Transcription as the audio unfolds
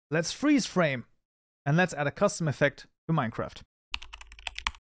let's freeze frame. And let's add a custom effect to Minecraft.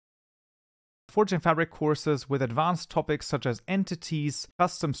 Forging Fabric courses with advanced topics such as entities,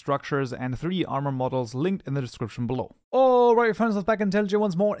 custom structures, and 3D armor models linked in the description below. Alright friends, let's back IntelliJ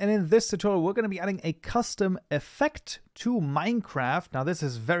once more, and in this tutorial we're going to be adding a custom effect to Minecraft. Now this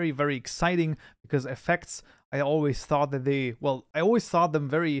is very, very exciting because effects, I always thought that I always thought them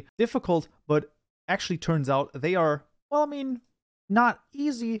very difficult, but actually turns out they are, well, I mean, not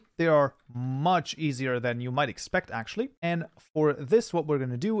easy. They are much easier than you might expect actually. And for this, what we're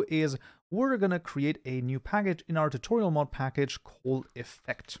going to do is we're going to create a new package in our tutorial mod package called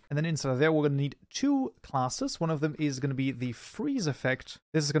Effect. And then inside of there, we're going to need two classes. One of them is going to be the FreezeEffect.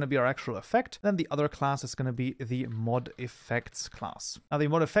 This is going to be our actual effect. Then the other class is going to be the Mod Effects class. Now, the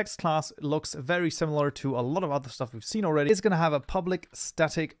Mod Effects class looks very similar to a lot of other stuff we've seen already. It's going to have a public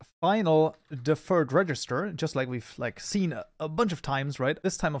static final deferred register, just like we've seen a bunch of times, right?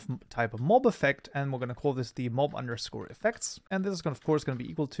 This time of type of mob effect, and we're going to call this the mob_effects. And this is of course going to be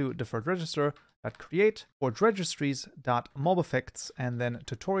equal to deferred register create forge registries.mobEffects and then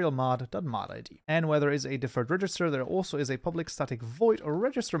tutorialmod.modID. And where there is a deferred register, there also is a public static void or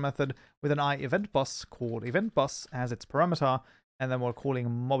register method with an event bus called event bus as its parameter. And then we're calling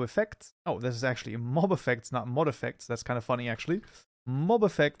mob effects. Oh, this is actually mob effects, not mod effects. That's kind of funny actually. Mob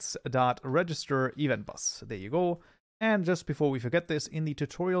effects.register event bus. There you go. And just before we forget this, in the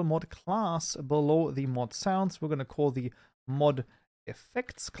tutorial mod class below the mod sounds, we're going to call the mod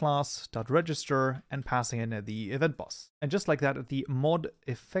effects class .register and passing in the event bus. And just like that, the mod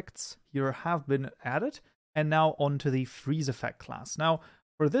effects here have been added. And now onto the FreezeEffect class. Now,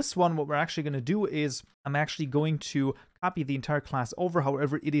 for this one, what we're actually going to do is I'm actually going to copy the entire class over.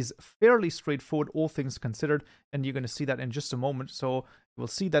 However, it is fairly straightforward, all things considered, and you're going to see that in just a moment. So you'll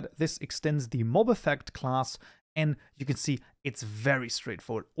see that this extends the mob effect class. And you can see it's very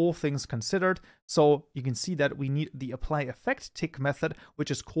straightforward, all things considered. So you can see that we need the apply effect tick method,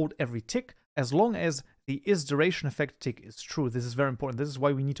 which is called every tick, as long as the isDuration effect tick is true. This is very important. This is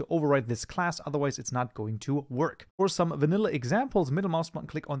why we need to override this class, otherwise it's not going to work. For some vanilla examples, middle mouse button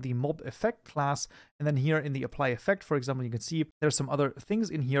click on the mob effect class, and then here in the apply effect, for example, you can see there's some other things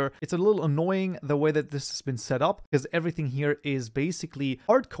in here. It's a little annoying the way that this has been set up, because everything here is basically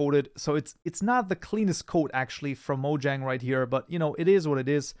hard-coded, so it's not the cleanest code actually from Mojang right here, but you know, it is what it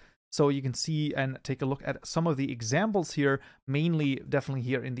is. So you can see and take a look at some of the examples here, mainly definitely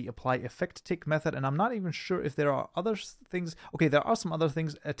here in the apply effect tick method. And I'm not even sure if there are other things. Okay, there are some other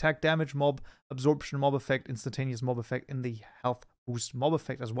things: attack damage mob, absorption mob effect, instantaneous mob effect, and the health boost mob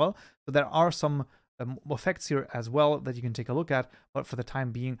effect as well. So there are some effects here as well that you can take a look at. But for the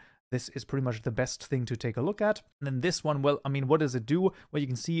time being, this is pretty much the best thing to take a look at. And then this one, well, I mean, what does it do? Well, you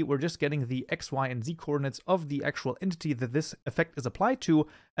can see we're just getting the X, Y, and Z coordinates of the actual entity that this effect is applied to,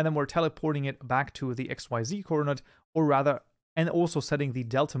 and then we're teleporting it back to the X, Y, Z coordinate, or rather, and also setting the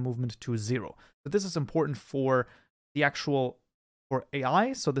delta movement to 0. But this is important for the actual, for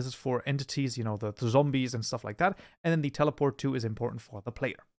AI, so this is for entities, you know, the zombies and stuff like that, and then the teleport to is important for the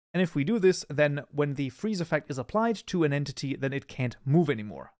player. And if we do this, then when the freeze effect is applied to an entity, then it can't move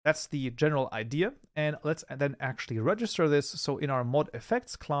anymore. That's the general idea. And let's then actually register this. So in our mod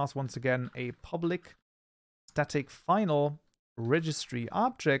effects class, once again, a public static final registry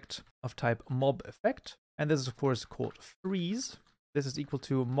object of type mob effect. And this is of course called freeze. This is equal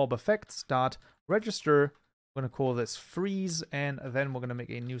to mob effects dot register. We're going to call this freeze. And then we're going to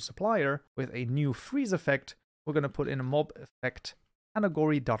make a new supplier with a new freeze effect. We're going to put in a mob effect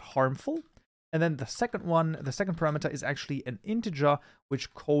category.harmful. And then the second one, the second parameter is actually an integer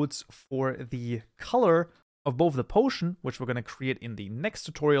which codes for the color of both the potion, which we're going to create in the next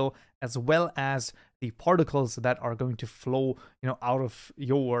tutorial, as well as the particles that are going to flow, you know, out of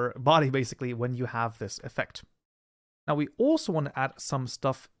your body basically when you have this effect. Now we also want to add some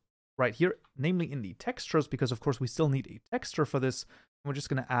stuff right here, namely in the textures, because of course we still need a texture for this. And we're just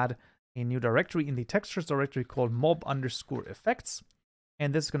going to add a new directory in the textures directory called mob_effects.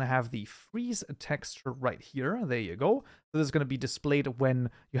 And this is going to have the freeze texture right here. There you go. So this is going to be displayed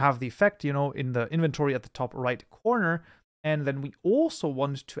when you have the effect, you know, in the inventory at the top right corner. And then we also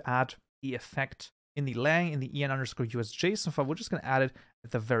want to add the effect in the lang in the en_us JSON file. We're just going to add it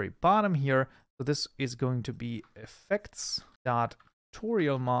at the very bottom here. So this is going to be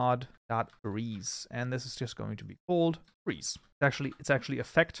effects.tutorialmod.freeze. And this is just going to be called freeze. It's actually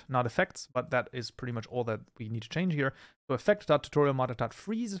effect, not effects, but that is pretty much all that we need to change here. So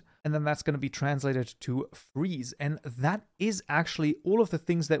effect.tutorialmod.freeze, and then that's going to be translated to freeze. And that is actually all of the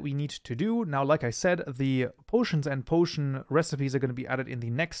things that we need to do. Now, like I said, the potions and potion recipes are going to be added in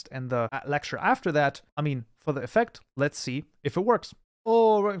the next and the lecture after that. I mean, for the effect, let's see if it works.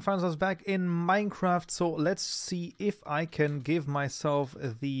 Alright, friends, I was back in Minecraft, so let's see if I can give myself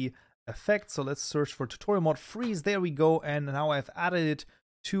the effect. So let's search for tutorial mod freeze. There we go, and now I've added it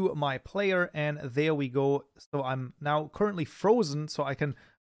to my player, and there we go. So I'm now currently frozen, so I can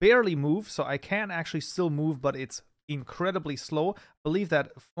barely move. So I can actually still move, but it's incredibly slow. I believe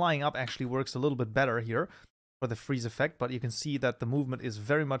that flying up actually works a little bit better here for the freeze effect, but you can see that the movement is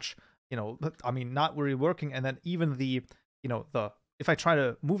very much, I mean, not really working, and then even the, if I try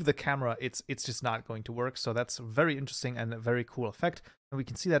to move the camera, it's just not going to work. So that's very interesting and a very cool effect. And we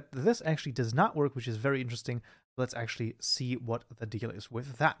can see that this actually does not work, which is very interesting. Let's actually see what the deal is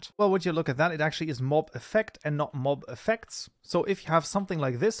with that. Well, would you look at that? It actually is mob effect and not mob effects. So if you have something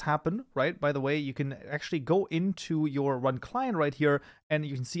like this happen, right, by the way, you can actually go into your run client right here, and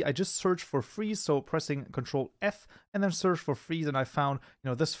you can see I just searched for freeze. So pressing Control F and then search for freeze, and I found,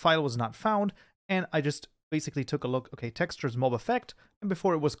 this file was not found, and I just basically took a look, okay, textures mob effect, and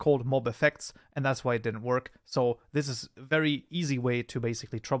before it was called mob effects, and that's why it didn't work. So this is a very easy way to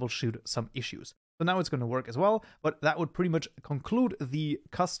basically troubleshoot some issues. So now it's going to work as well, but that would pretty much conclude the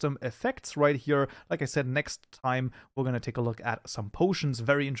custom effects right here. Like I said, next time we're going to take a look at some potions.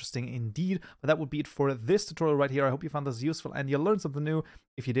 Very interesting indeed. But that would be it for this tutorial right here. I hope you found this useful and you learned something new.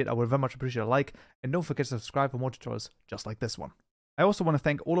 If you did, I would very much appreciate a like, and don't forget to subscribe for more tutorials just like this one. I also want to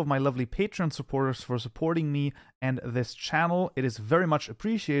thank all of my lovely Patreon supporters for supporting me and this channel. It is very much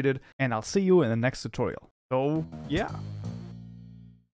appreciated, and I'll see you in the next tutorial. So, yeah.